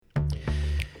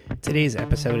Today's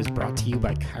episode is brought to you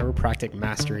by Chiropractic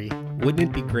Mastery. Wouldn't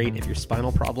it be great if your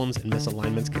spinal problems and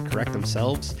misalignments could correct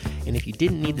themselves? And if you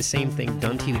didn't need the same thing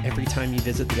done to you every time you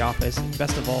visit the office?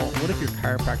 Best of all, what if your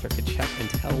chiropractor could check and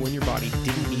tell when your body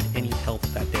didn't need any help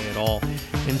that day at all?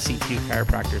 MC2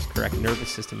 chiropractors correct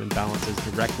nervous system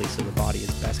imbalances directly so the body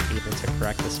is best able to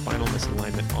correct the spinal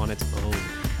misalignment on its own.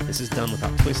 This is done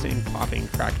without twisting, popping,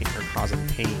 cracking, or causing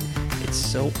pain. It's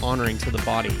so honoring to the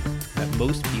body that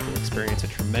most people experience a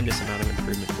tremendous amount of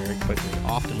improvement very quickly,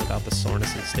 often without the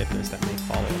soreness and stiffness that may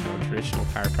follow a more traditional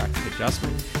chiropractic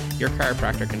adjustment. Your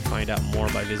chiropractor can find out more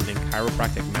by visiting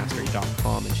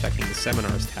chiropracticmastery.com and checking the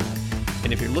seminars tab.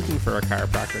 And if you're looking for a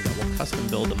chiropractor that will custom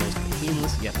build the most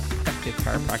painless yet effective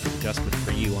chiropractic adjustment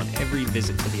for you on every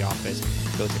visit to the office,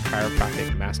 go to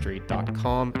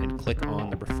chiropracticmastery.com and click on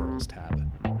the referrals tab.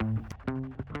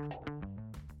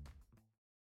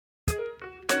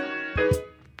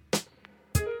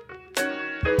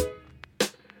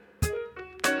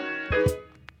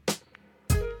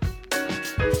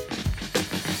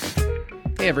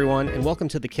 Hey everyone, and welcome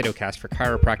to the KiddoCast for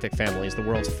Chiropractic Families, the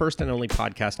world's first and only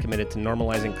podcast committed to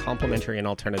normalizing complementary and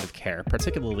alternative care,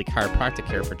 particularly chiropractic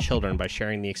care for children, by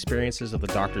sharing the experiences of the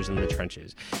doctors in the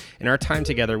trenches. In our time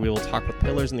together, we will talk with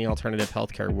pillars in the alternative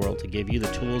healthcare world to give you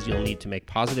the tools you'll need to make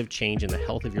positive change in the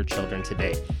health of your children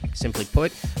today. Simply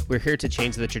put, we're here to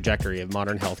change the trajectory of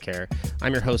modern healthcare.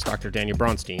 I'm your host, Dr. Daniel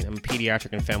Bronstein. I'm a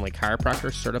pediatric and family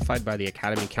chiropractor certified by the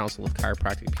Academy Council of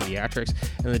Chiropractic Pediatrics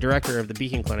and the director of the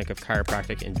Beacon Clinic of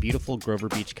Chiropractic in beautiful Grover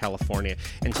Beach, California.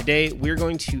 And today we're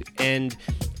going to end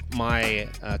my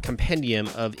compendium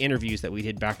of interviews that we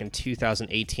did back in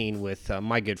 2018 with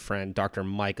my good friend, Dr.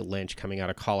 Mike Lynch, coming out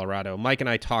of Colorado. Mike and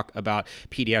I talk about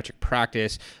pediatric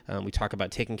practice. We talk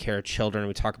about taking care of children.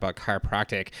 We talk about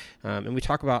chiropractic. And we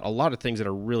talk about a lot of things that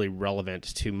are really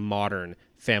relevant to modern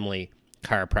family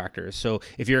chiropractors. So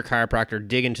if you're a chiropractor,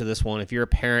 dig into this one. If you're a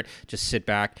parent, just sit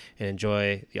back and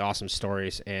enjoy the awesome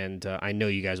stories. And I know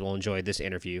you guys will enjoy this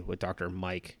interview with Dr.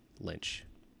 Mike Lynch.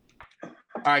 All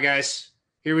right, guys,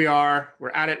 here we are.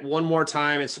 We're at it one more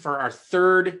time. It's for our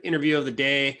third interview of the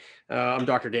day. I'm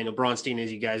Dr. Daniel Bronstein.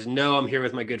 As you guys know, I'm here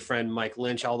with my good friend, Mike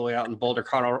Lynch, all the way out in Boulder,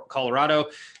 Colorado.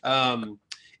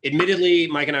 Admittedly,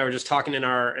 Mike and I were just talking in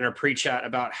our pre-chat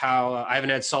about how I haven't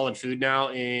had solid food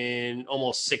now in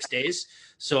almost 6 days.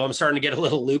 So I'm starting to get a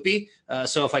little loopy.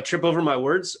 So if I trip over my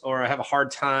words or I have a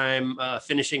hard time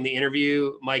finishing the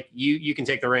interview, Mike, you can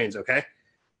take the reins, okay?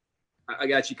 I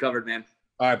got you covered, man.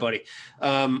 All right, buddy.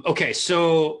 Okay,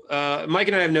 so Mike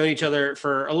and I have known each other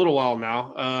for a little while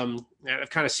now.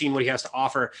 I've kind of seen what he has to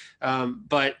offer.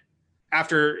 But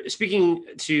after speaking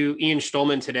to Ian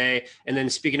Stolman today, and then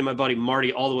speaking to my buddy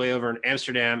Marty all the way over in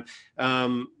Amsterdam,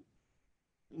 I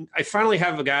finally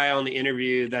have a guy on the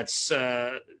interview that's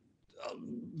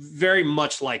very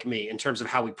much like me in terms of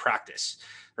how we practice,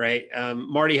 right?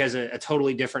 Marty has a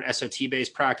totally different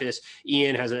SOT-based practice.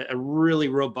 Ian has a really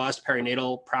robust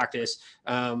perinatal practice,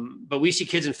 but we see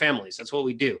kids and families. That's what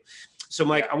we do. So,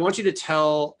 Mike, I want you to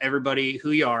tell everybody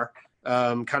who you are,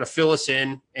 kind of fill us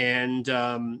in, and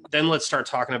then let's start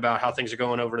talking about how things are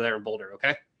going over there in Boulder,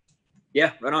 okay?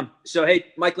 Yeah, right on. So, hey,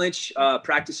 Mike Lynch,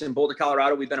 practice in Boulder,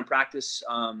 Colorado. We've been in practice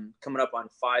coming up on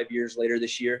 5 years later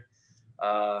this year.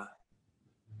 I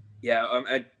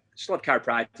just love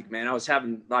chiropractic, man. I was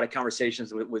having a lot of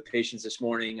conversations with patients this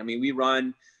morning. I mean, we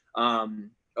run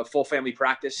a full family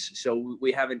practice, so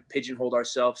we haven't pigeonholed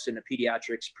ourselves into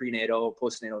pediatrics, prenatal,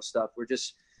 postnatal stuff. We're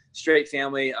just straight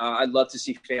family. I'd love to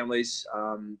see families.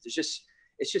 It's just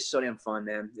so damn fun,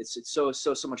 man. It's so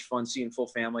much fun seeing full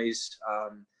families.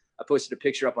 I posted a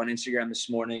picture up on Instagram this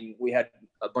morning. We had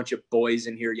a bunch of boys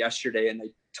in here yesterday, and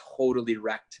they totally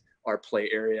wrecked our play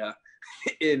area.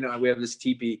 We have this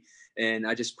teepee, and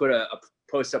I just put a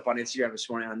post up on Instagram this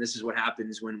morning on this is what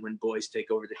happens when boys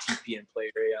take over the teepee and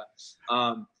play area.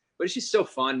 But it's just so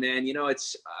fun, man. You know, I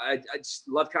just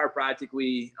love chiropractic.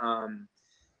 We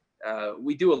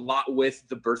do a lot with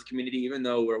the birth community, even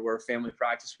though we're a family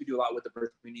practice. We do a lot with the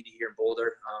birth community here in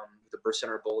Boulder, the birth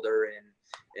center of Boulder,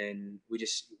 and we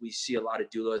see a lot of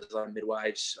doulas, a lot of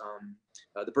midwives.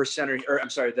 The birth center,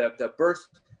 the birth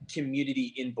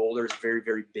community in Boulder is very,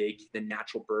 very big. The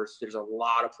natural birth, there's a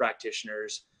lot of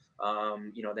practitioners.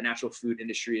 The natural food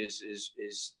industry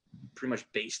is pretty much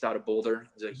based out of Boulder.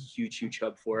 There's a huge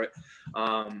hub for it.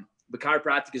 But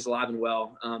chiropractic is alive and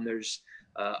well. There's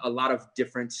a lot of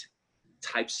different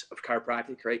types of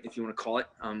chiropractic, right? If you want to call it.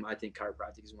 I think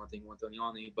chiropractic is one thing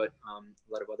only, but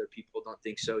a lot of other people don't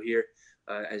think so here,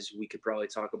 as we could probably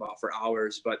talk about for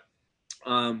hours. But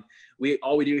all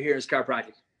we do here is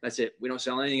chiropractic. That's it. We don't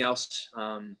sell anything else.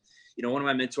 one of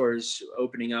my mentors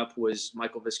opening up was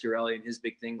Michael Viscarelli, and his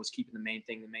big thing was keeping the main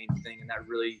thing. And that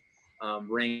really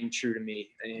rang true to me.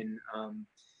 And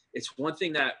it's one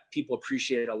thing that people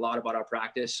appreciate a lot about our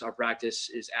practice. Our practice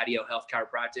is ADIO Health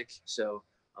Chiropractic. So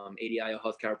ADIO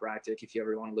Health Chiropractic, if you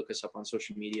ever want to look us up on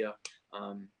social media,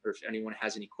 or if anyone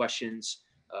has any questions,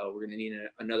 we're going to need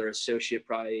another associate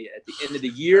probably at the end of the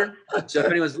year. So if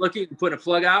anyone's looking, putting a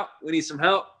plug out, we need some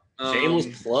help.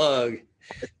 Shameless plug.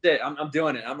 That's it. I'm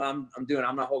doing it. I'm doing it.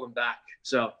 I'm not holding back.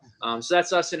 So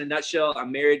that's us in a nutshell.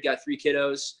 I'm married, got 3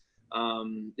 kiddos.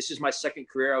 This is my second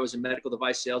career. I was in medical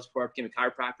device sales before I became a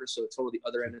chiropractor. So totally the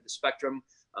other end of the spectrum,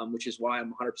 which is why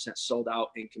I'm 100% sold out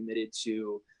and committed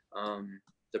to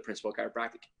the Principle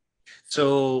Chiropractic.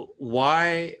 So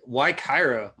why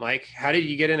chiro, Mike? How did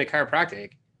you get into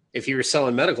chiropractic if you were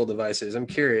selling medical devices? I'm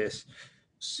curious.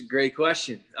 It's a great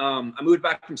question. I moved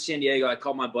back from San Diego. I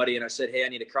called my buddy and I said, hey, I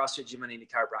need a CrossFit gym. I need a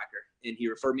chiropractor. And he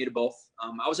referred me to both.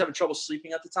 I was having trouble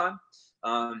sleeping at the time.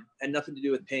 Had nothing to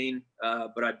do with pain,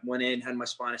 but I went in, had my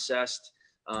spine assessed.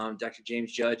 Dr.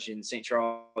 James Judge in St.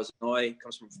 Charles, Illinois,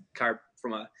 comes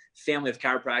from a family of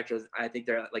chiropractors. I think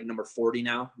they're at like number 40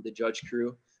 now, the Judge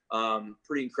crew.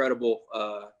 Pretty incredible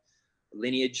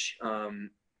lineage.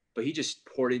 But he just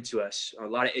poured into us a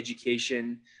lot of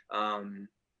education.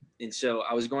 And so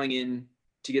I was going in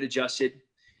to get adjusted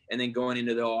and then going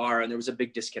into the OR, and there was a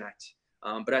big disconnect.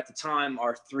 But at the time,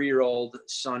 our 3-year-old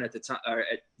son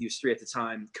he was 3 at the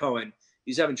time, Cohen,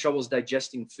 he's having troubles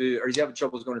digesting food, or he's having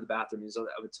troubles going to the bathroom. He's having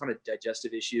a ton of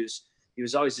digestive issues. He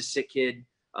was always a sick kid.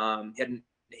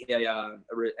 He had a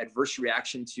adverse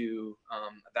reaction to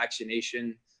a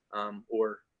vaccination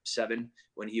or 7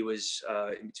 when he was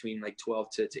in between like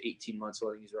 12 to 18 months. So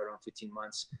I think he's right around 15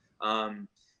 months.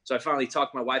 So I finally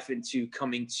talked my wife into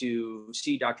coming to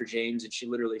see Dr. James, and she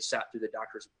literally sat through the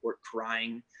doctor's report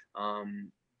crying,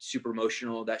 super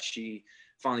emotional that she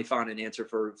finally found an answer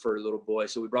for her little boy.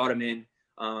 So we brought him in.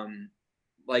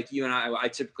 Like you and I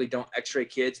typically don't x-ray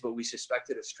kids, but we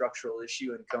suspected a structural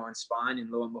issue in Cohen's spine, and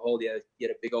lo and behold, he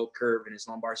had a big old curve in his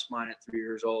lumbar spine at 3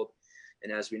 years old.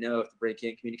 And as we know, if the brain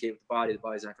can't communicate with the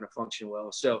body's not going to function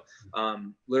well. So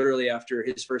literally after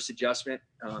his first adjustment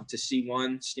to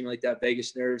C1, stimulate that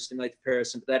vagus nerve, stimulate the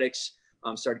parasympathetics,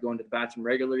 started going to the bathroom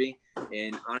regularly.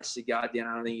 And honestly, God, Dan,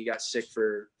 I don't think he got sick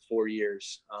for 4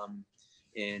 years.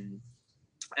 And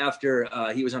after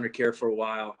he was under care for a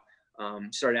while,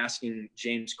 started asking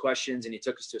James questions, and he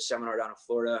took us to a seminar down in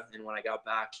Florida. And when I got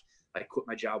back, I quit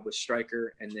my job with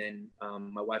Stryker, and then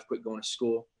my wife quit going to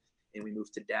school. And we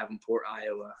moved to Davenport,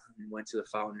 Iowa, and went to the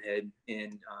Fountainhead.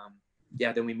 And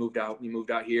then we moved out. We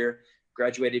moved out here,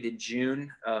 graduated in June,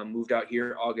 moved out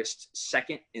here August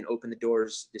 2nd, and opened the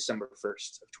doors December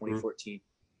 1st of 2014.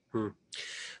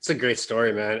 It's a great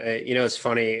story, man. It's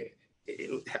funny.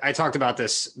 I talked about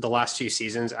this the last 2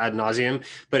 seasons ad nauseum,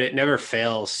 but it never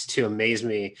fails to amaze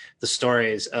me, the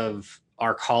stories of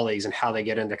our colleagues and how they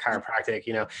get into chiropractic,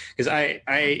 because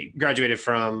I graduated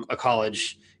from a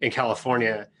college in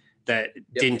California that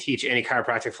didn't teach any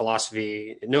chiropractic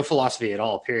philosophy, no philosophy at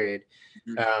all, period.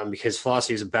 Because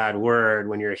philosophy is a bad word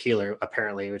when you're a healer,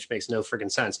 apparently, which makes no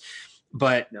freaking sense.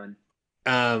 But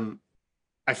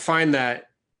I find that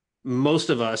most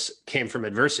of us came from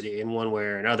adversity in one way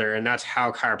or another, and that's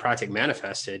how chiropractic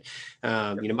manifested.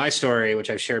 My story,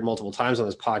 which I've shared multiple times on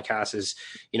this podcast, is,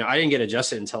 I didn't get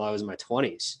adjusted until I was in my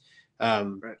 20s.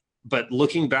 Right. But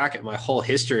looking back at my whole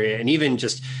history, and even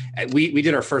just, we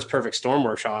did our first Perfect Storm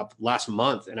workshop last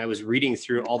month, and I was reading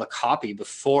through all the copy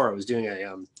before I was doing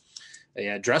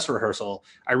a dress rehearsal.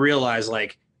 I realized,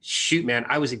 like, shoot, man,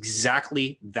 I was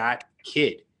exactly that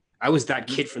kid. I was that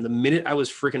kid from the minute I was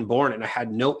freaking born, and I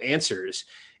had no answers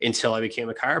until I became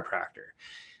a chiropractor.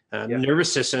 The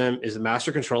nervous system is the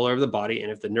master controller of the body.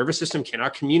 And if the nervous system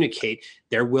cannot communicate,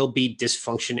 there will be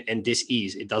dysfunction and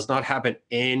dis-ease. It does not happen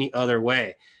any other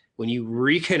way. When you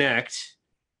reconnect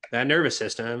that nervous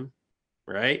system,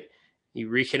 right? You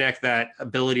reconnect that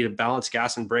ability to balance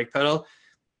gas and brake pedal,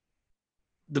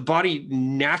 the body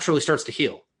naturally starts to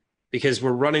heal, because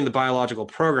we're running the biological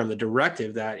program, the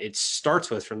directive that it starts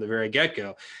with from the very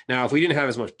get-go. Now, if we didn't have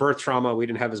as much birth trauma, we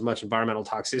didn't have as much environmental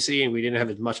toxicity, and we didn't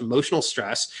have as much emotional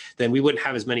stress, then we wouldn't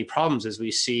have as many problems as we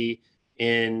see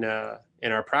in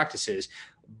our practices.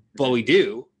 But we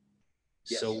do.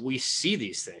 Yes. So we see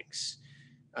these things.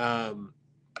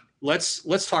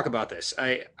 Let's talk about this.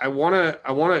 I want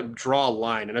to draw a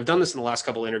line, and I've done this in the last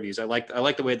couple of interviews. I like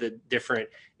the way the different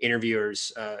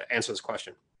interviewers answer this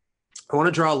question. I want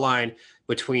to draw a line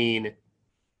between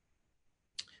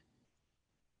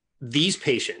these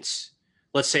patients.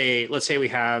 Let's say we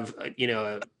have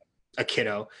a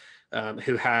kiddo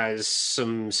who has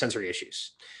some sensory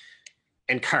issues.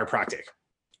 and chiropractic.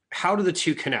 How do the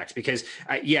two connect? Because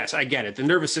yes, I get it. The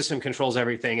nervous system controls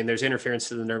everything, and there's interference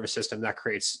to the nervous system that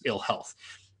creates ill health.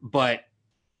 But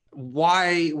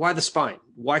why the spine?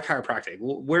 Why chiropractic?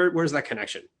 Where's that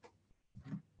connection?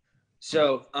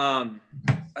 So I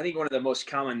think one of the most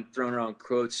common thrown around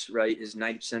quotes, right, is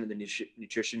 90% of the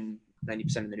nutrition,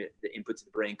 90% of the input to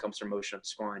the brain comes from motion of the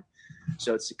spine.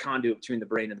 So it's the conduit between the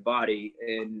brain and the body.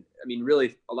 And I mean,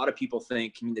 really, a lot of people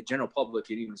think, I mean, the general public,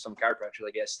 and even some chiropractors,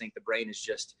 I guess, think the brain is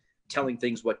just telling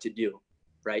things what to do,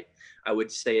 right? I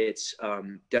would say it's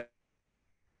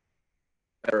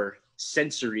better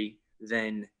sensory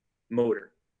than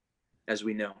motor, as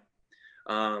we know.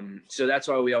 So that's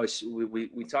why we always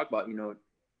we talk about, you know,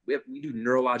 we do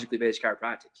neurologically based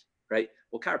chiropractic, right?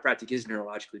 Well, chiropractic is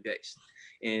neurologically based,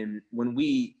 and when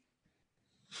we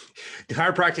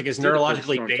chiropractic is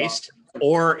neurologically based,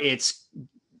 or it's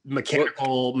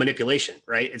mechanical manipulation,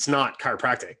 right? It's not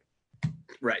chiropractic,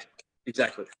 right?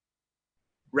 Exactly.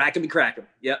 Rack 'em and crack 'em.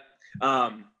 Yep.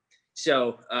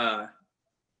 So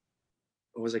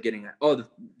what was I getting at? Oh,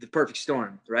 the perfect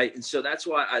storm, right? And so that's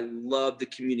why I love the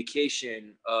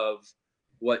communication of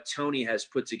what Tony has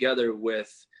put together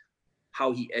with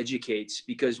how he educates,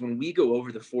 because when we go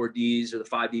over the 4Ds or the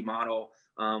 5D model,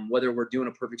 whether we're doing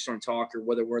a perfect storm talk or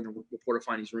whether we're in the reporter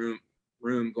findings room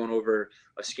going over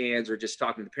scans or just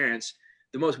talking to the parents,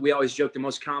 we always joke, the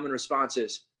most common response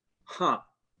is,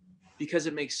 because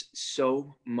it makes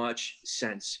so much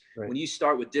sense. Right. When you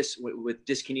start with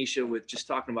dyskinesia, with just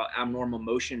talking about abnormal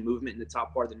motion, movement in the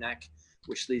top part of the neck,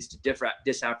 which leads to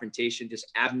disafferentation,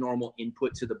 just abnormal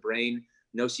input to the brain,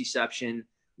 nociception,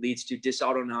 leads to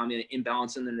dysautonomia,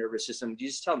 imbalance in the nervous system. You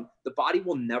just tell them the body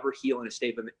will never heal in a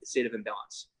state of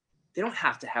imbalance. They don't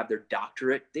have to have their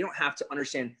doctorate. They don't have to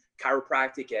understand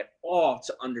chiropractic at all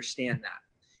to understand that.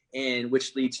 And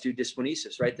which leads to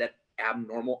dysphonesis, right? That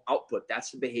abnormal output. That's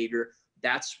the behavior.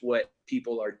 That's what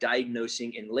people are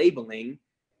diagnosing and labeling,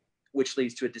 which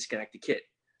leads to a disconnected kid.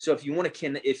 So if you want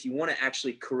to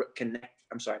actually correct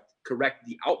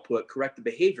the output, correct the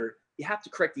behavior, you have to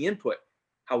correct the input.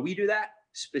 How we do that?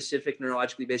 Specific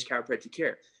neurologically based chiropractic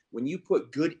care. When you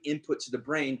put good input to the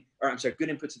brain, good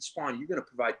input to the spine, you're going to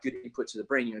provide good input to the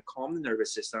brain. You're going to calm the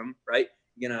nervous system, right?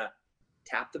 You're going to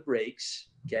tap the brakes,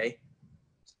 okay?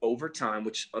 Over time,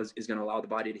 which is going to allow the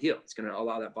body to heal. It's going to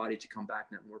allow that body to come back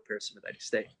in that more parasympathetic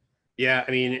state. Yeah,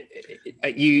 I mean,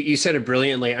 you said it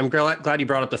brilliantly. I'm glad you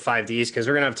brought up the 5Ds, because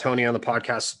we're going to have Tony on the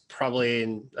podcast probably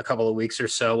in a couple of weeks or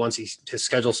so. Once his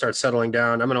schedule starts settling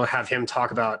down, I'm going to have him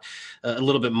talk about a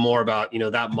little bit more about, you know,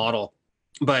 that model.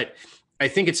 But I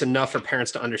think it's enough for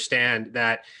parents to understand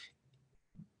that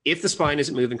if the spine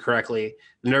isn't moving correctly,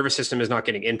 the nervous system is not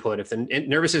getting input. If the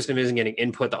nervous system isn't getting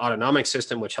input, the autonomic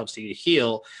system, which helps you to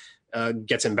heal,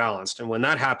 gets imbalanced. And when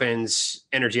that happens,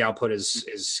 energy output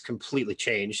is completely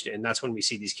changed. And that's when we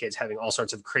see these kids having all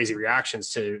sorts of crazy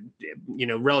reactions to, you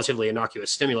know, relatively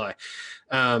innocuous stimuli.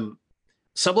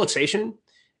 Subluxation,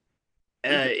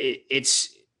 it's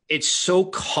so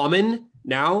common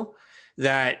now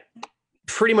that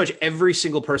pretty much every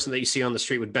single person that you see on the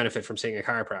street would benefit from seeing a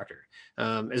chiropractor.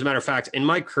 As a matter of fact, in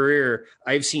my career,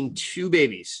 I've seen two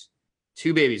babies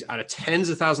out of tens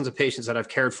of thousands of patients that I've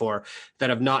cared for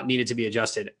that have not needed to be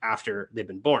adjusted after they've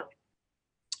been born.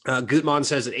 Gutmann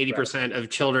says that 80% of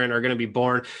children are going to be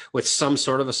born with some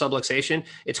sort of a subluxation.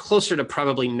 It's closer to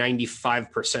probably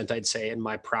 95%, I'd say, in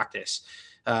my practice.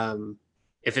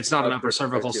 If it's not an upper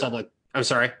cervical subluxation, I'm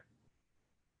sorry.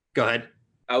 Go ahead.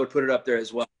 I would put it up there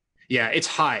as well. Yeah, it's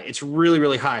high. It's really,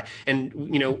 really high. And,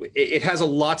 you know, it has a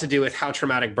lot to do with how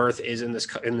traumatic birth is in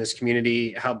this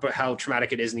community, how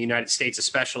traumatic it is in the United States,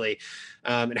 especially,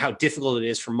 and how difficult it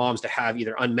is for moms to have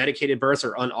either unmedicated births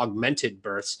or unaugmented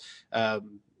births.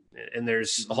 And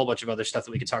there's a whole bunch of other stuff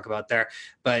that we could talk about there.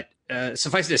 But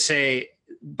suffice it to say,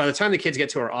 by the time the kids get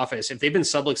to our office, if they've been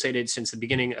subluxated since the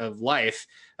beginning of life,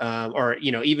 or,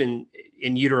 you know, even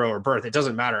in utero or birth, it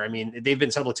doesn't matter. I mean, they've been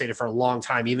subluxated for a long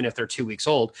time, even if they're 2 weeks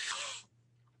old.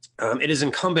 It is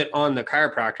incumbent on the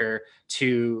chiropractor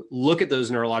to look at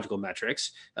those neurological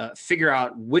metrics, figure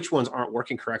out which ones aren't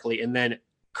working correctly, and then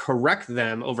correct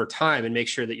them over time and make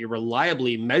sure that you're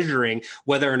reliably measuring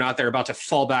whether or not they're about to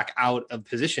fall back out of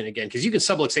position again. Because you can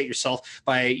subluxate yourself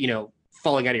by, you know,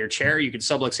 falling out of your chair. You can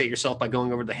subluxate yourself by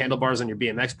going over the handlebars on your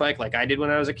BMX bike, like I did when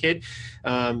I was a kid.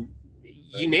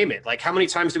 You name it. Like, how many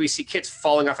times do we see kids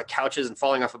falling off of couches and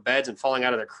falling off of beds and falling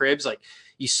out of their cribs? Like,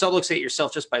 you subluxate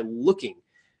yourself just by looking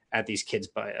at these kids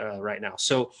right now.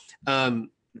 So the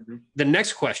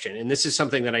next question, and this is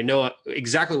something that I know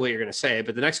exactly what you're going to say,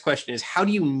 but the next question is, how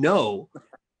do you know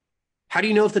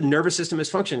if the nervous system is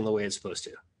functioning the way it's supposed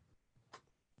to?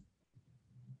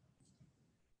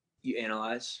 you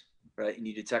analyze, right, and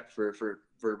you detect for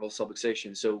vertebral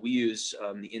subluxation. So we use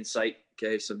the Insight,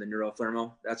 okay, so the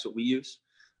neurothermal, that's what we use.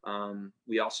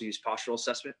 We also use postural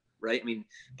assessment, right? I mean,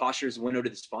 posture is a window to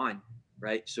the spine,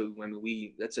 right? So when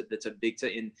that's a big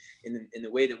thing in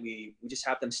the way that we just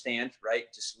have them stand, right?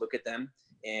 Just look at them.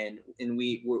 And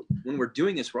when we're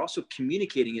doing this, we're also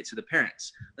communicating it to the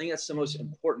parents. I think that's the most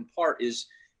important part is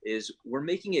we're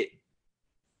making it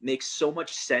make so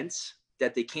much sense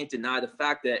that they can't deny the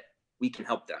fact that we can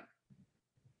help them.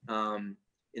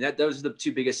 And those are the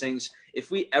two biggest things. If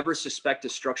we ever suspect a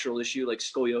structural issue like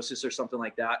scoliosis or something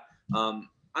like that, I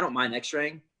don't mind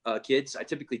x-raying kids. I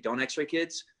typically don't x-ray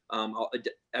kids. I'll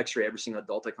x-ray every single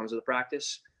adult that comes to the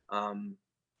practice.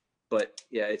 But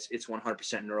yeah, it's 100%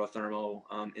 neurothermal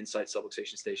Insight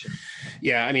subluxation station.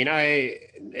 Yeah, I mean,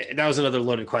 that was another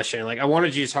loaded question. Like, I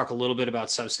wanted you to talk a little bit about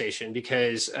Substation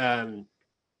because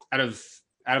out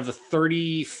of the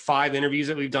 35 interviews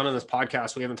that we've done on this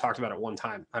podcast, we haven't talked about it one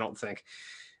time, I don't think.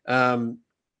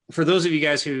 For those of you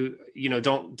guys who,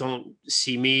 don't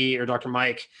see me or Dr.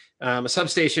 Mike, a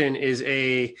Substation is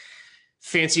a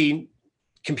fancy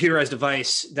computerized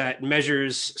device that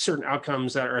measures certain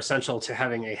outcomes that are essential to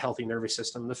having a healthy nervous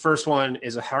system. The first one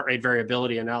is a heart rate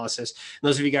variability analysis. And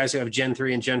those of you guys who have Gen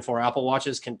 3 and Gen 4 Apple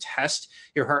Watches can test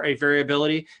your heart rate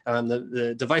variability.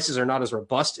 The devices are not as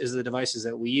robust as the devices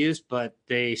that we use, but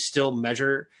they still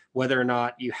measure whether or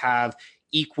not you have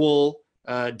equal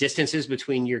distances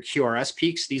between your QRS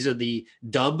peaks. These are the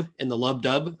dub and the lub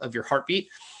dub of your heartbeat.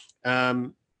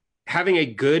 Having a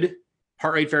good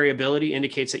heart rate variability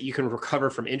indicates that you can recover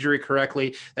from injury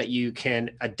correctly, that you can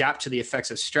adapt to the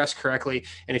effects of stress correctly.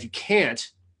 And if you can't,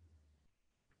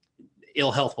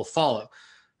 ill health will follow.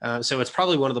 So it's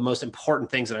probably one of the most important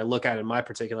things that I look at in my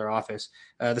particular office.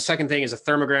 The second thing is a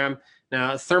thermogram.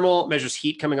 Now, thermal measures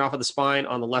heat coming off of the spine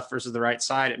on the left versus the right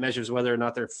side. It measures whether or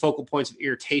not there are focal points of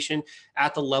irritation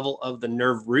at the level of the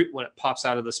nerve root when it pops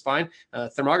out of the spine.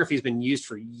 Thermography has been used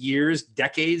for years,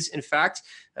 decades, in fact,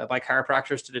 by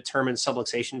chiropractors to determine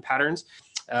subluxation patterns.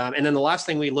 And then the last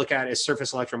thing we look at is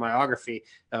surface electromyography,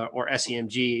 or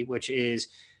SEMG, which is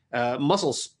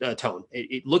muscle tone.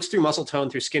 It looks through muscle tone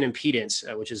through skin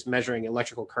impedance, which is measuring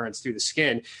electrical currents through the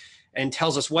skin, and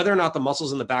tells us whether or not the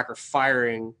muscles in the back are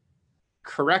firing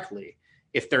correctly.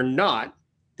 If they're not,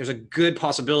 there's a good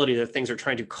possibility that things are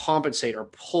trying to compensate or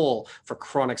pull for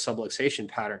chronic subluxation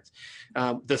patterns.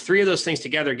 The three of those things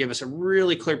together give us a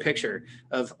really clear picture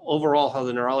of overall how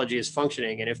the neurology is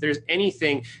functioning. And if there's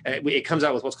anything, it comes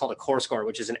out with what's called a core score,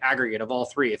 which is an aggregate of all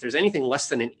three. If there's anything less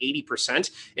than an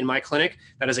 80% in my clinic,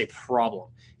 that is a problem.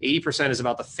 80% is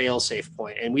about the fail-safe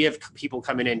point. And we have people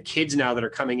coming in, kids now that are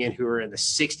coming in who are in the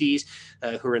 60s,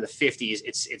 who are in the 50s.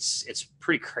 It's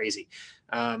pretty crazy.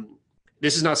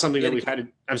 This is not something that we've had to,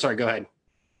 I'm sorry, go ahead.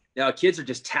 Now, kids are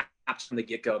just tapped from the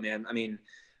get-go, man. I mean,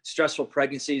 stressful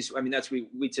pregnancies, I mean,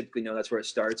 we typically know that's where it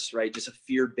starts, right? Just a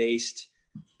fear-based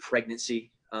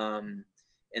pregnancy. And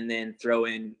then throw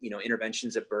in,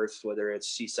 interventions at birth, whether it's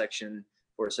C-section,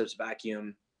 forceps,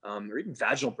 vacuum, or even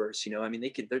vaginal births, I mean,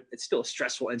 it's still a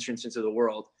stressful entrance into the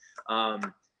world.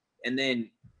 And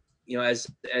then,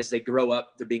 as they grow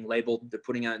up, they're being labeled,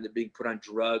 they're being put on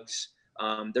drugs.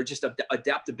 They're just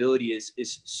adaptability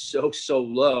is so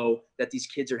low that these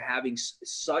kids are having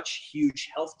such huge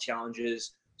health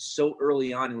challenges so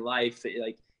early on in life.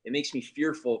 It makes me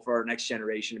fearful for our next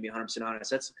generation, to be 100%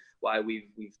 honest. That's why we've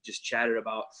just chatted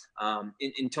about,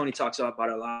 and Tony talks about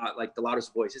it a lot, like the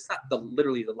loudest voice. It's not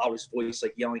literally the loudest voice,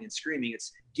 like yelling and screaming.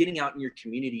 It's getting out in your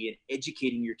community and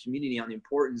educating your community on the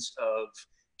importance of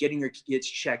getting your kids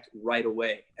checked right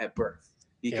away at birth.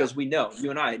 Because we know, you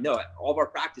and I know at all of our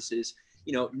practices,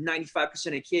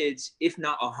 95% of kids, if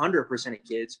not 100% of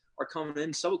kids, are coming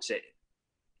in subluxated.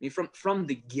 I mean, from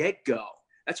the get-go.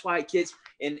 That's why kids,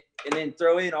 and then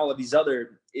throw in all of these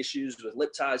other issues with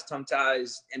lip ties, tongue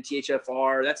ties,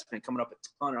 MTHFR. That's been coming up a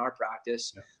ton in our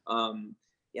practice.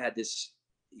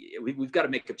 We've got to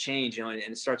make a change, and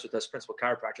it starts with us principal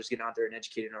chiropractors getting out there and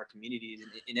educating our community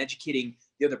and educating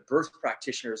the other birth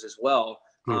practitioners as well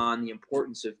on the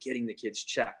importance of getting the kids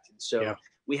checked. And so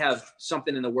we have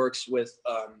something in the works with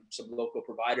some local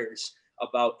providers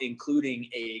about including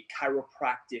a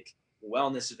chiropractic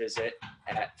wellness visit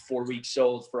at 4 weeks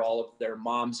old for all of their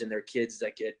moms and their kids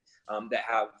that get that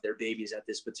have their babies at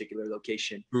this particular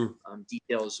location.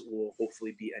 Details will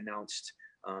hopefully be announced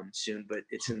soon, but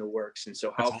it's in the works. And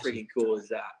so how freaking cool is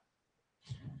that?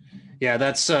 Yeah,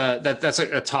 that's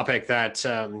a topic that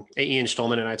Ian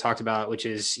Stolman and I talked about, which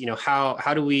is,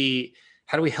 how do we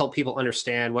help people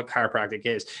understand what chiropractic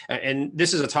is? And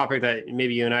this is a topic that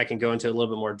maybe you and I can go into a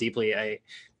little bit more deeply.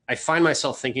 I find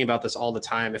myself thinking about this all the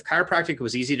time. If chiropractic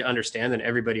was easy to understand, then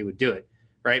everybody would do it,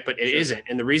 right? But it isn't.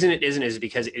 And the reason it isn't is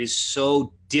because it is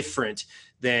so different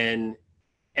than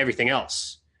everything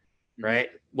else, right?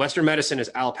 Western medicine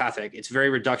is allopathic. It's very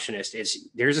reductionist. It's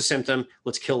there's a symptom,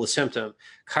 let's kill the symptom.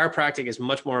 Chiropractic is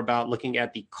much more about looking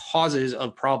at the causes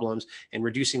of problems and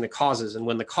reducing the causes. And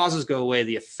when the causes go away,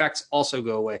 the effects also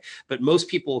go away. But most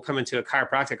people will come into a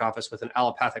chiropractic office with an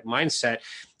allopathic mindset,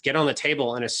 get on the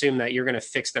table and assume that you're going to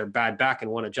fix their bad back in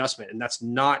one adjustment. And that's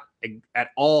not at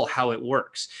all how it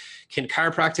works. Can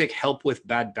chiropractic help with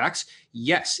bad backs?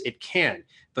 Yes, it can.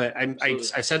 But I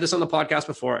said this on the podcast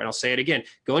before, and I'll say it again.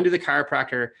 Going to the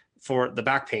chiropractor for the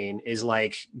back pain is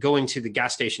like going to the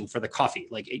gas station for the coffee.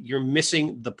 Like you're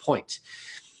missing the point.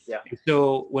 Yeah.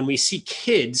 So when we see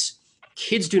kids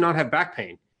do not have back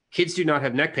pain. Kids do not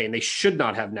have neck pain. They should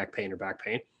not have neck pain or back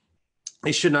pain.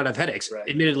 They should not have headaches. Right.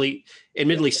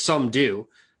 Admittedly, some do,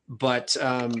 but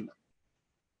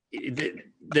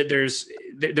there's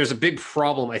a big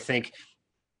problem, I think.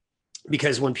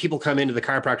 Because when people come into the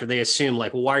chiropractor, they assume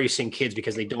like, well, why are you seeing kids?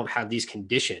 Because they don't have these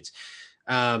conditions.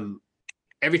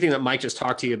 Everything that Mike just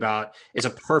talked to you about is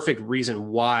a perfect reason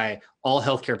why all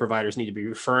healthcare providers need to be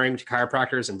referring to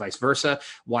chiropractors and vice versa,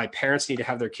 why parents need to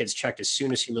have their kids checked as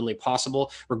soon as humanly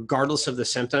possible, regardless of the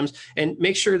symptoms, and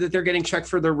make sure that they're getting checked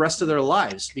for the rest of their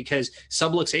lives, because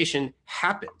subluxation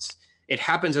happens. It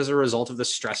happens as a result of the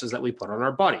stresses that we put on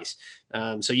our bodies.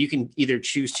 So you can either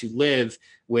choose to live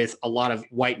with a lot of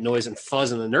white noise and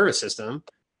fuzz in the nervous system,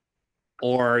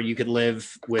 or you could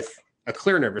live with a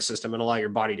clear nervous system and allow your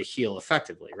body to heal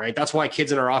effectively, right? That's why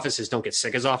kids in our offices don't get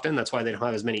sick as often. That's why they don't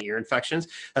have as many ear infections.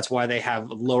 That's why they have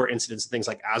lower incidence of things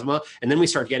like asthma. And then we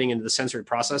start getting into the sensory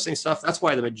processing stuff. That's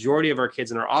why the majority of our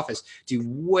kids in our office do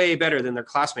way better than their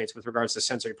classmates with regards to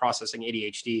sensory processing,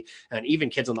 ADHD, and even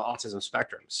kids on the autism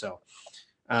spectrum. So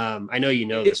I know you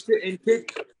know this.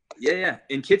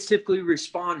 And kids typically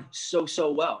respond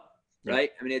so well, right?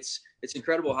 Yeah. I mean, it's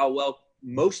incredible how well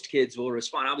most kids will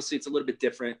respond. Obviously, it's a little bit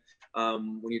different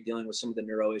when you're dealing with some of the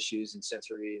neuro issues and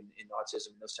sensory and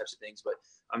autism and those types of things. But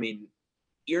I mean,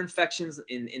 ear infections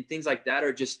and things like that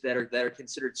are just that are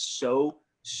considered so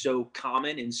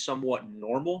common and somewhat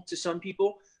normal to some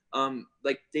people.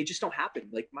 Like they just don't happen.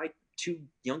 Like my two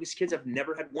youngest kids have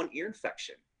never had one ear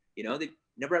infection. You know, they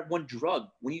never had one drug.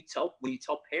 When you tell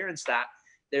parents that,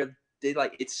 they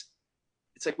like it's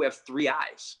like we have three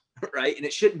eyes, right? And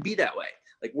it shouldn't be that way.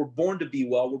 Like we're born to be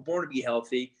well. We're born to be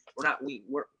healthy.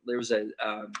 There was a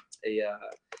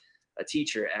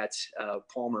teacher at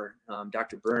Palmer,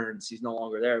 Dr. Burns. He's no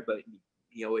longer there, but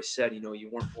he always said, you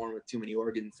weren't born with too many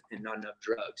organs and not enough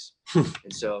drugs.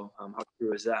 And so how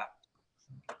true is that?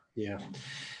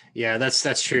 Yeah,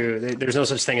 that's true. There's no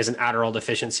such thing as an Adderall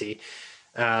deficiency.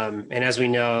 And as we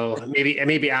know, maybe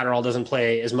Adderall doesn't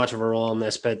play as much of a role in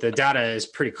this, but the data is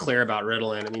pretty clear about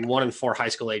Ritalin. I mean, 1 in 4 high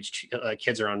school age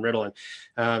kids are on Ritalin.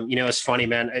 It's funny,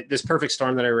 man, this Perfect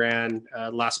Storm that I ran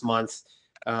last month.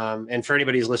 And for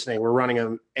anybody who's listening, we're running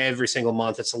them every single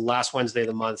month. It's the last Wednesday of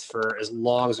the month for as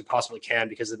long as we possibly can,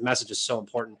 because the message is so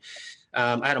important.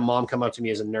 I had a mom come up to me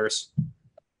as a nurse.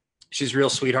 She's a real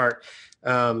sweetheart.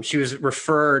 She was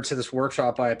referred to this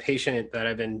workshop by a patient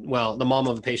that the mom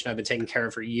of a patient I've been taking care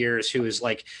of for years, who is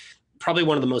like probably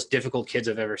one of the most difficult kids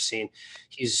I've ever seen.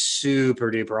 He's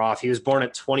super duper off. He was born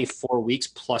at 24 weeks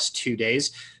plus 2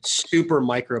 days, super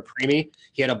micro preemie.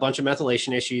 He had a bunch of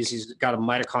methylation issues. He's got a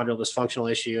mitochondrial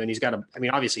dysfunctional issue, and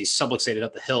obviously he's subluxated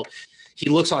up the hilt.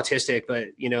 He looks autistic, but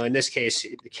in this case,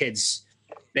 the kid's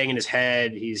banging his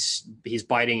head. He's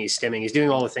biting, he's stimming, he's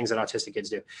doing all the things that autistic kids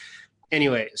do.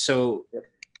 Anyway, so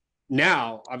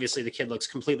now obviously the kid looks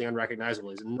completely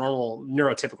unrecognizable. He's a normal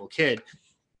neurotypical kid.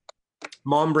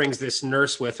 Mom brings this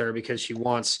nurse with her because she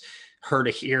wants her to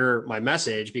hear my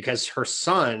message, because her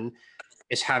son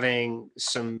is having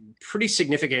some pretty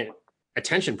significant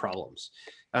attention problems,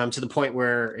 to the point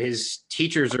where his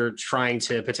teachers are trying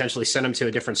to potentially send him to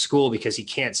a different school because he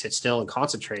can't sit still and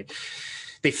concentrate.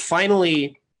 They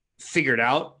finally figured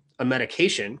out a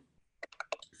medication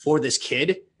for this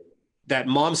kid that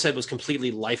mom said was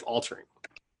completely life altering.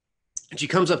 And she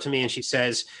comes up to me and she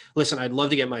says, listen, I'd love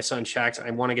to get my son checked.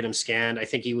 I want to get him scanned. I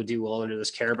think he would do well under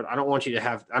this care, but I don't want you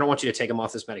to take him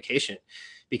off this medication,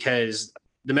 because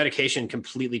the medication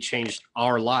completely changed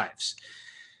our lives.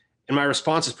 And my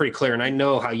response is pretty clear. And I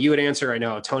know how you would answer. I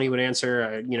know how Tony would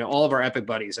answer. All of our Epic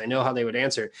buddies, I know how they would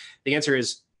answer. The answer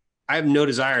is, I have no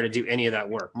desire to do any of that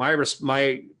work. My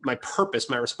purpose,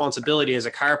 my responsibility as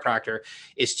a chiropractor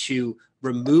is to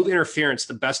remove interference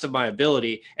the best of my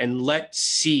ability and let's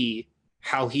see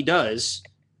how he does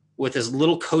with as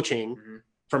little coaching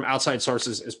from outside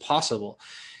sources as possible.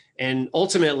 And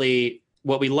ultimately,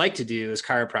 what we like to do as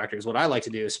chiropractors, what I like to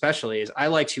do especially, is I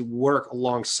like to work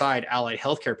alongside allied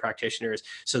healthcare practitioners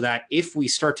so that if we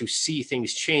start to see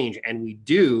things change, and we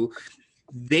do,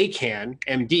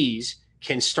 MDs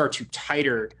can start to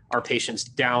titer our patients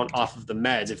down off of the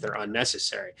meds if they're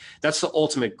unnecessary. That's the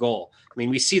ultimate goal. I mean,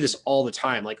 we see this all the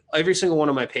time. Like every single one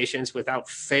of my patients, without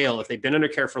fail, if they've been under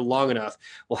care for long enough,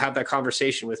 will have that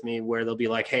conversation with me where they'll be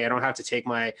like, hey, I don't have to take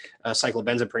my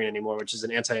cyclobenzaprine anymore, which is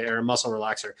an or a muscle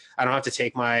relaxer. I don't have to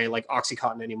take my like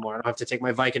Oxycontin anymore. I don't have to take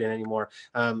my Vicodin anymore.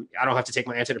 I don't have to take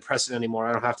my antidepressant anymore.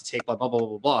 I don't have to take blah, blah, blah,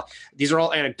 blah, blah. These are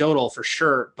all anecdotal for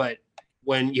sure, but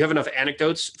when you have enough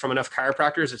anecdotes from enough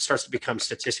chiropractors, it starts to become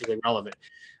statistically relevant.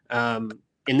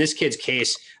 In this kid's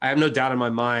case, I have no doubt in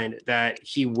my mind that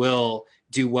he will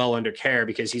do well under care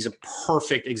because he's a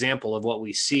perfect example of what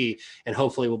we see, and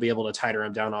hopefully we'll be able to titer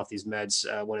him down off these meds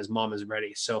when his mom is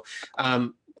ready. So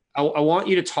I want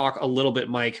you to talk a little bit,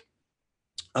 Mike,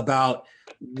 about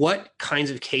what kinds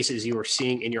of cases you are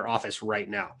seeing in your office right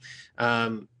now.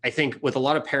 I think with a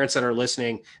lot of parents that are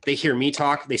listening, they hear me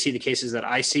talk, they see the cases that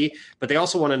I see, but they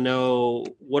also want to know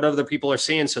what other people are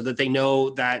seeing so that they know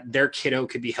that their kiddo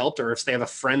could be helped, or if they have a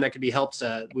friend that could be helped,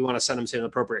 we want to send them to an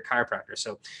appropriate chiropractor.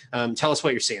 So tell us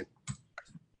what you're seeing.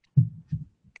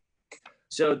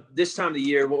 So this time of the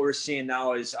year, what we're seeing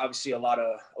now is obviously a lot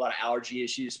of allergy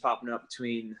issues popping up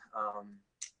between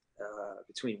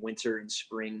winter and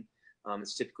spring.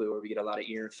 It's typically where we get a lot of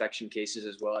ear infection cases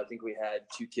as well. I think we had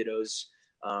 2 kiddos,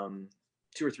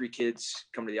 2 or 3 kids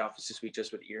come to the office this week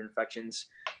just with ear infections.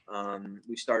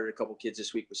 We started a couple kids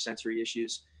this week with sensory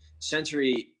issues.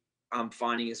 Sensory, I'm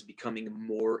finding, is becoming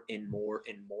more and more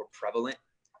and more prevalent.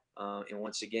 And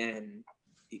once again,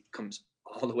 it comes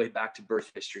all the way back to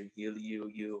birth history.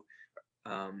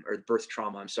 Or birth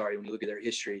trauma. I'm sorry. When you look at their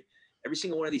history, every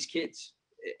single one of these kids,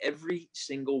 every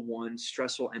single one,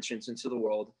 stressful entrance into the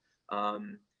world.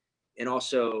 And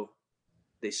also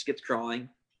they skipped crawling,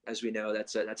 as we know,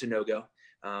 that's a no-go.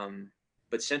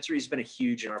 But sensory has been a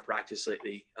huge in our practice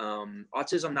lately.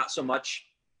 Autism, not so much.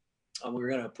 We're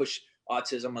going to push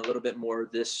autism a little bit more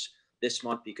this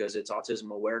month because it's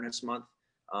Autism Awareness Month.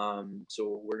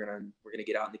 So we're going to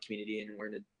get out in the community, and we're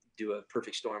going to do a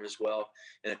perfect storm as well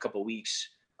in a couple of weeks.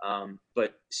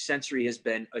 But sensory has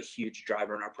been a huge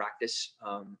driver in our practice.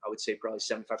 I would say probably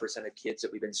 75% of kids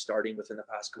that we've been starting within the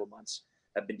past couple of months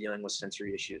have been dealing with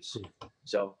sensory issues.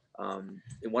 So, and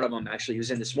one of them actually, he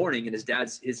was in this morning, and his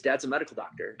dad's a medical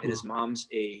doctor, and his mom's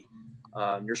a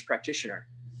nurse practitioner.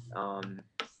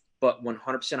 But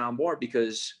 100% on board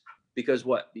because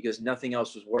what? Because nothing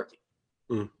else was working.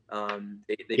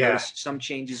 They noticed some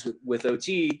changes with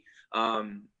OT,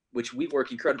 which we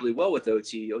work incredibly well with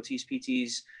OTs,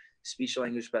 PTs, speech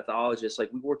language pathologists.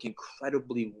 Like, we work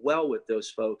incredibly well with those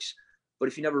folks. But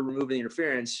if you never remove the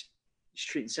interference, just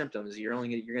treating symptoms, you're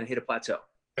going to hit a plateau.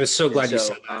 I'm so glad you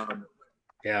said that.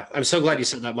 Yeah, I'm so glad you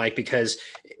said that, Mike, because,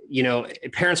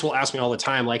 parents will ask me all the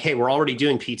time, like, hey, we're already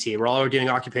doing PT, we're already doing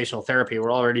occupational therapy,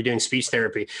 we're already doing speech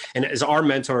therapy. And as our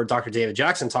mentor, Dr. David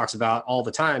Jackson, talks about all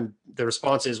the time, the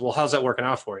response is, well, how's that working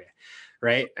out for you?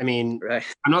 Right. I mean, right.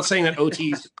 I'm not saying that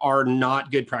OTs are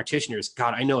not good practitioners.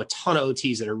 God, I know a ton of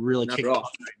OTs that are really kicking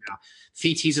off right now.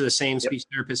 PTs are the same, speech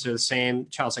therapists are the same,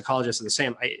 child psychologists are the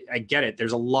same. I get it.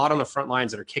 There's a lot on the front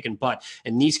lines that are kicking butt,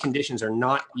 and these conditions are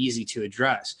not easy to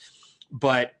address.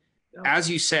 But as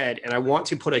you said, and I want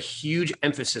to put a huge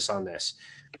emphasis on this,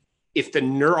 if the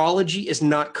neurology is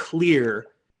not clear,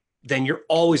 then you're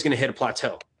always going to hit a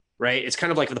plateau. Right. It's kind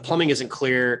of like if the plumbing isn't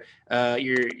clear,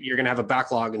 you're going to have a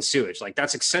backlog in sewage. Like,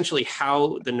 that's essentially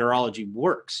how the neurology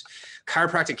works.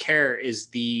 Chiropractic care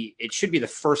it should be the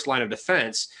first line of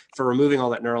defense for removing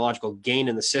all that neurological gain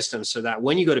in the system, so that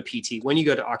when you go to PT, when you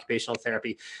go to occupational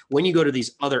therapy, when you go to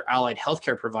these other allied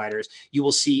healthcare providers, you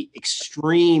will see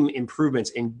extreme improvements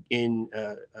in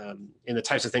the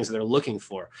types of things that they're looking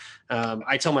for.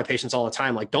 I tell my patients all the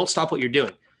time, like, don't stop what you're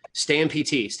doing. Stay in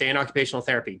PT, stay in occupational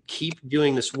therapy, keep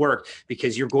doing this work,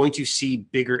 because you're going to see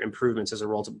bigger improvements as a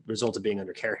result of being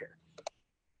under care here.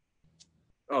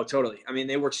 Oh, totally. I mean,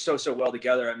 they work so well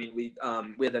together. I mean, we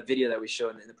had that video that we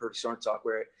showed in the Perfect Storm Talk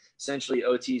where essentially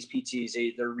OTs,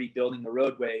 PTs, they're rebuilding the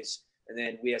roadways, and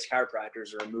then we as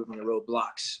chiropractors are removing the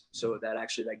roadblocks so that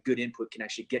actually that good input can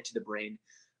actually get to the brain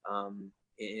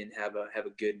and have a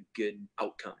good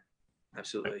outcome.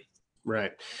 Absolutely.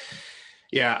 Right.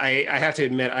 Yeah, I have to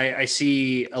admit, I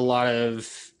see a lot of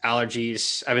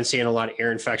allergies. I've been seeing a lot of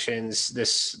ear infections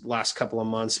this last couple of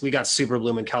months. We got super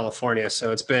bloom in California,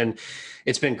 so it's been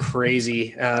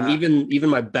crazy. Even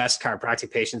my best chiropractic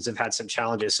patients have had some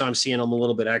challenges, so I'm seeing them a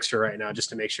little bit extra right now just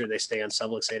to make sure they stay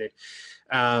unsubluxated.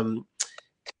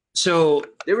 So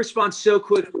they respond so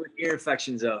quickly with ear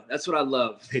infections, though. That's what I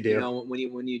love. They do. You know, when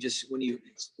you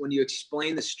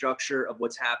explain the structure of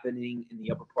what's happening in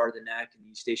the upper part of the neck and the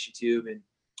eustachian tube, and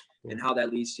how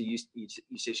that leads to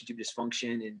eustachian tube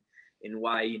dysfunction, and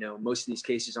why, you know, most of these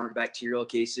cases aren't bacterial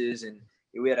cases. And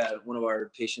we had one of our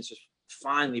patients just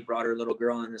finally brought her little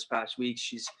girl in this past week.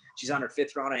 She's on her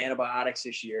 5th round of antibiotics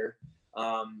this year.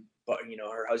 But, you know,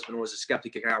 her husband was a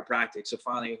skeptic of chiropractic. So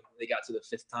finally they got to the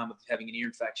 5th time of having an ear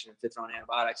infection and 5th round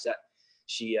antibiotics that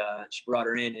she brought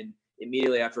her in. And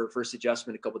immediately after her first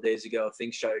adjustment a couple of days ago,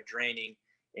 things started draining,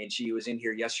 and she was in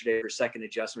here yesterday for her 2nd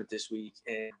adjustment this week.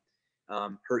 And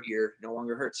her ear no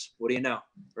longer hurts. What do you know?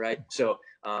 Right. So,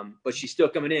 but she's still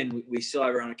coming in. We still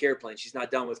have her on a care plan. She's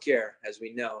not done with care, as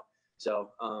we know.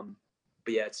 So,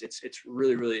 but yeah, it's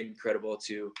really, really incredible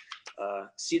to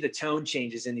see the tone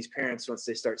changes in these parents once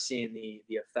they start seeing the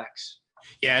effects.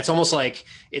 Yeah, it's almost like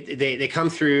they come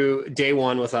through day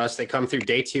 1 with us. They come through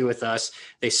day 2 with us.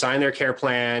 They sign their care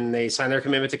plan. They sign their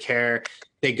commitment to care.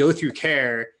 They go through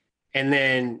care, and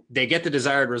then they get the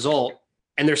desired result,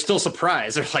 and they're still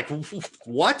surprised. They're like,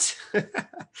 what?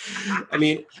 I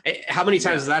mean, how many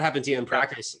times has that happened to you in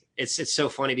practice? It's so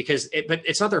funny because but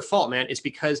it's not their fault, man. It's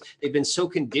because they've been so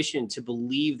conditioned to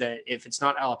believe that if it's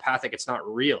not allopathic, it's not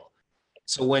real.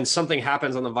 So when something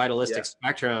happens on the vitalistic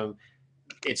spectrum,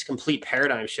 it's complete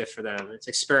paradigm shift for them. It's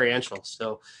experiential.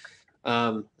 So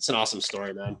it's an awesome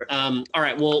story, man. All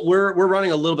right. Well, we're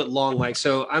running a little bit long, Mike.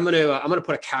 So I'm gonna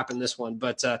put a cap in this one.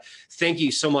 But thank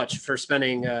you so much for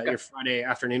spending your Friday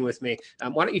afternoon with me.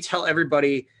 Why don't you tell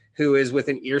everybody who is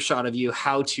within earshot of you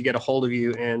how to get a hold of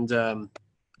you and how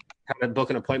to book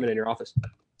an appointment in your office?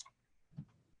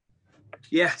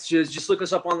 Yeah, just look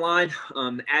us up online.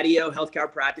 ADIO Health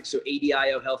Chiropractic, so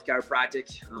ADIO Health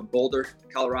Chiropractic, Boulder,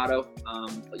 Colorado.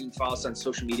 You can follow us on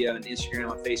social media, on Instagram,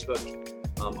 on Facebook.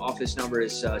 Office number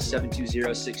is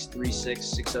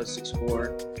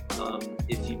 720-636-6064.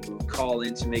 If you call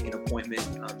in to make an appointment,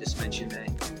 just mention that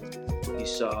you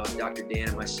saw Dr. Dan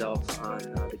and myself on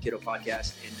the Kiddo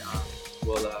podcast, and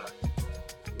we'll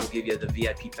give you the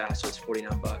VIP pass. So it's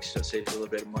 $49, so it saves you a little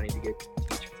bit of money to get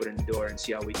your foot in the door and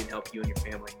see how we can help you and your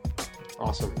family.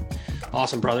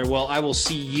 Awesome, brother. Well, I will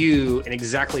see you in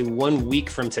exactly 1 week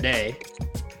from today,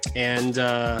 and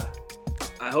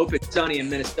I hope it's sunny in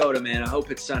Minnesota, man. I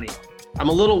hope it's sunny. I'm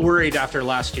a little worried after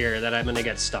last year that I'm going to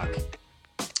get stuck.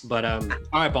 But all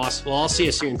right, boss. Well, I'll see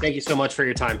you soon. Thank you so much for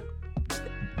your time.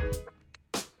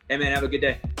 Hey, man. Have a good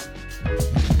day.